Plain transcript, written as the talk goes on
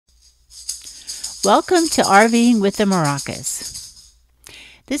Welcome to RVing with the Moracas.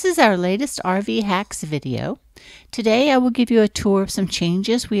 This is our latest RV hacks video. Today I will give you a tour of some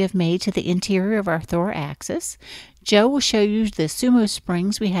changes we have made to the interior of our Thor Axis. Joe will show you the Sumo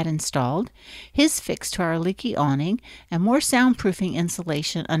Springs we had installed, his fix to our leaky awning, and more soundproofing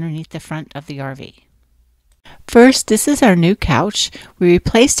insulation underneath the front of the RV. First, this is our new couch. We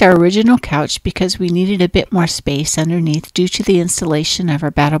replaced our original couch because we needed a bit more space underneath due to the installation of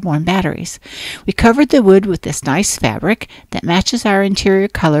our Battleborn batteries. We covered the wood with this nice fabric that matches our interior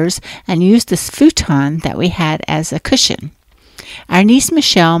colors and used this futon that we had as a cushion. Our niece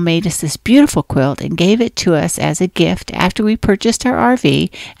Michelle made us this beautiful quilt and gave it to us as a gift after we purchased our RV,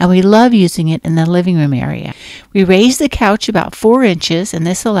 and we love using it in the living room area. We raised the couch about 4 inches, and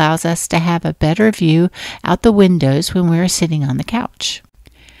this allows us to have a better view out the windows when we are sitting on the couch.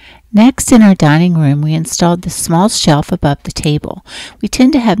 Next, in our dining room, we installed this small shelf above the table. We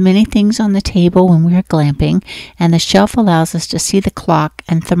tend to have many things on the table when we are glamping, and the shelf allows us to see the clock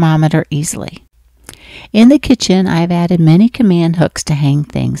and thermometer easily. In the kitchen, I have added many command hooks to hang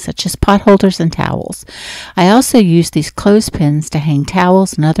things, such as pot holders and towels. I also use these clothespins to hang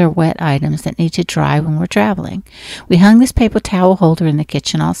towels and other wet items that need to dry when we're traveling. We hung this paper towel holder in the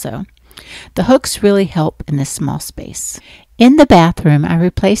kitchen also. The hooks really help in this small space. In the bathroom, I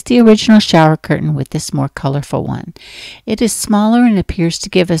replaced the original shower curtain with this more colorful one. It is smaller and appears to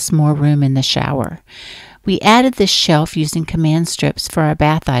give us more room in the shower. We added this shelf using command strips for our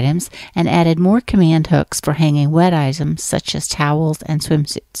bath items and added more command hooks for hanging wet items such as towels and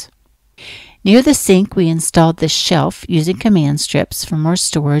swimsuits. Near the sink, we installed this shelf using command strips for more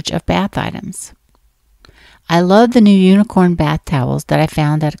storage of bath items. I love the new unicorn bath towels that I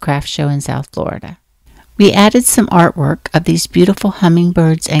found at a craft show in South Florida. We added some artwork of these beautiful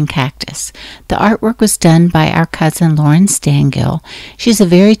hummingbirds and cactus. The artwork was done by our cousin Lauren Stangill. She's a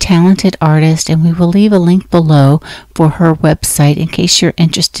very talented artist, and we will leave a link below for her website in case you're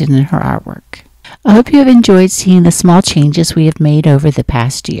interested in her artwork. I hope you have enjoyed seeing the small changes we have made over the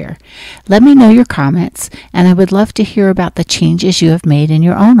past year. Let me know your comments, and I would love to hear about the changes you have made in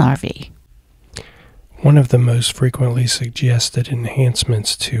your own RV. One of the most frequently suggested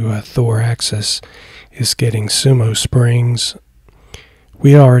enhancements to Thor Axis is getting Sumo Springs.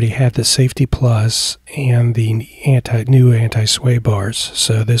 We already had the Safety Plus and the new anti-sway bars,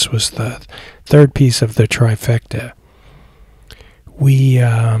 so this was the third piece of the trifecta. We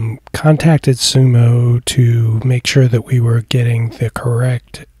contacted Sumo to make sure that we were getting the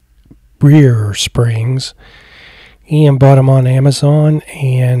correct rear springs and bought them on Amazon,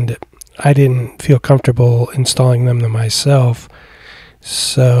 and I didn't feel comfortable installing them myself,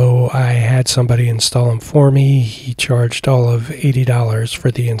 so I had somebody install them for me. He charged all of $80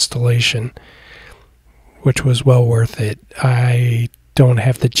 for the installation, which was well worth it. I don't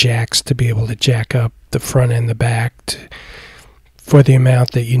have the jacks to be able to jack up the front and the back for the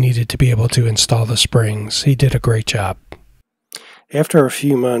amount that you needed to be able to install the springs. He did a great job. After a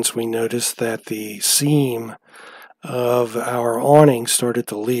few months, we noticed that the seam of our awning started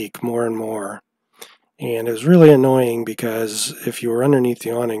to leak more and more. And it was really annoying because if you were underneath the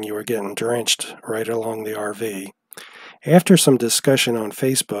awning, you were getting drenched right along the RV. After some discussion on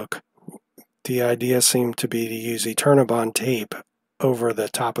Facebook, the idea seemed to be to use Eternabond tape over the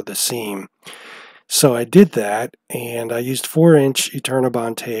top of the seam. So I did that, and I used 4-inch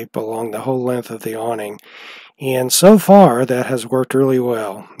Eternabond tape along the whole length of the awning. And so far, that has worked really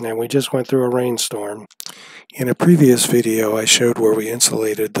well. And we just went through a rainstorm. In a previous video, I showed where we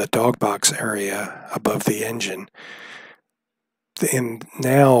insulated the dog box area above the engine. And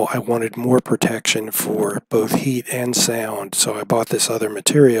now I wanted more protection for both heat and sound, so I bought this other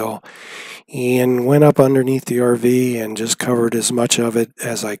material and went up underneath the RV and just covered as much of it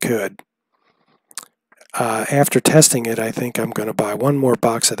as I could. After testing it, I think I'm going to buy one more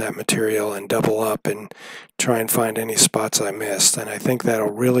box of that material and double up and try and find any spots I missed, and I think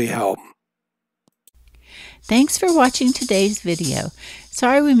that'll really help. Thanks for watching today's video.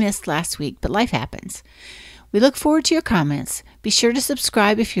 Sorry we missed last week, but life happens. We look forward to your comments. Be sure to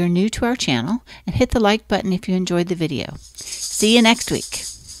subscribe if you're new to our channel, and hit the like button if you enjoyed the video. See you next week.